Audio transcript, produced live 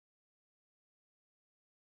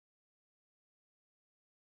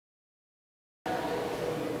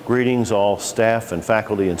Greetings all staff and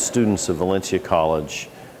faculty and students of Valencia College.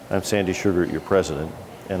 I'm Sandy Shugart, your president,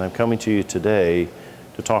 and I'm coming to you today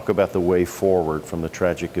to talk about the way forward from the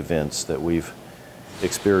tragic events that we've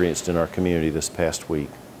experienced in our community this past week.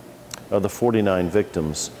 Of the 49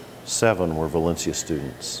 victims, 7 were Valencia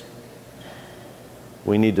students.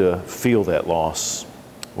 We need to feel that loss.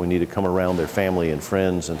 We need to come around their family and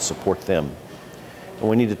friends and support them. And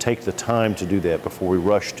we need to take the time to do that before we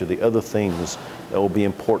rush to the other things that will be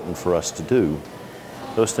important for us to do.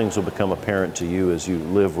 Those things will become apparent to you as you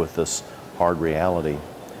live with this hard reality.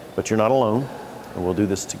 But you're not alone, and we'll do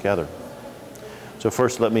this together. So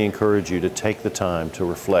first, let me encourage you to take the time to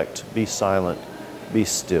reflect, be silent, be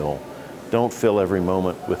still. Don't fill every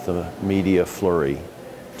moment with the media flurry.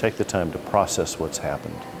 Take the time to process what's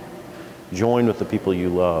happened. Join with the people you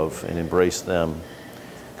love and embrace them.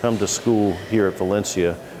 Come to school here at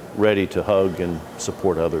Valencia ready to hug and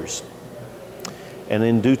support others. And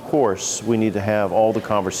in due course, we need to have all the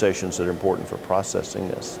conversations that are important for processing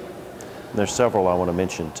this. And there's several I want to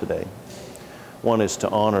mention today. One is to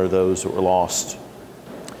honor those who were lost.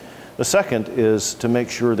 The second is to make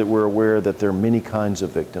sure that we're aware that there are many kinds of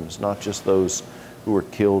victims, not just those who were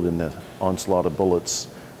killed in the onslaught of bullets,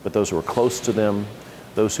 but those who are close to them,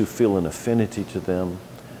 those who feel an affinity to them.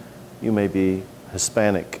 You may be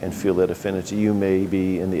Hispanic and feel that affinity. You may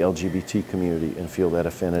be in the LGBT community and feel that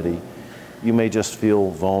affinity. You may just feel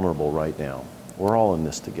vulnerable right now. We're all in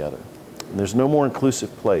this together. And there's no more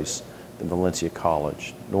inclusive place than Valencia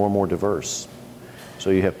College, nor more diverse. So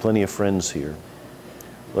you have plenty of friends here.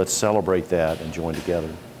 Let's celebrate that and join together.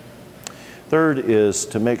 Third is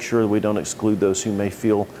to make sure we don't exclude those who may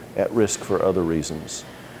feel at risk for other reasons.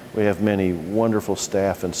 We have many wonderful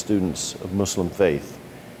staff and students of Muslim faith,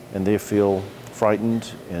 and they feel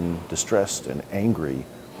frightened and distressed and angry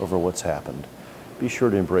over what's happened. Be sure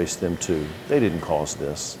to embrace them too. They didn't cause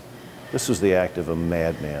this. This was the act of a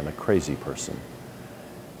madman, a crazy person,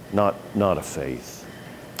 not a faith.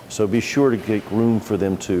 So be sure to make room for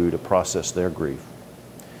them too to process their grief.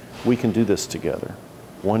 We can do this together.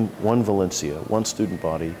 One Valencia, one student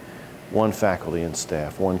body, one faculty and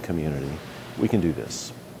staff, one community. We can do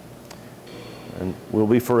this. And we'll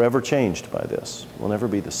be forever changed by this. We'll never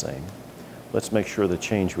be the same. Let's make sure the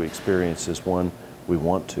change we experience is one we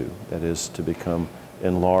want to, that is to become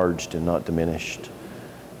enlarged and not diminished,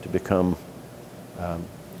 to become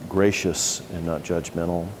gracious and not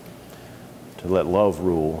judgmental, to let love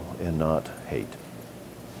rule and not hate.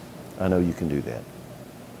 I know you can do that.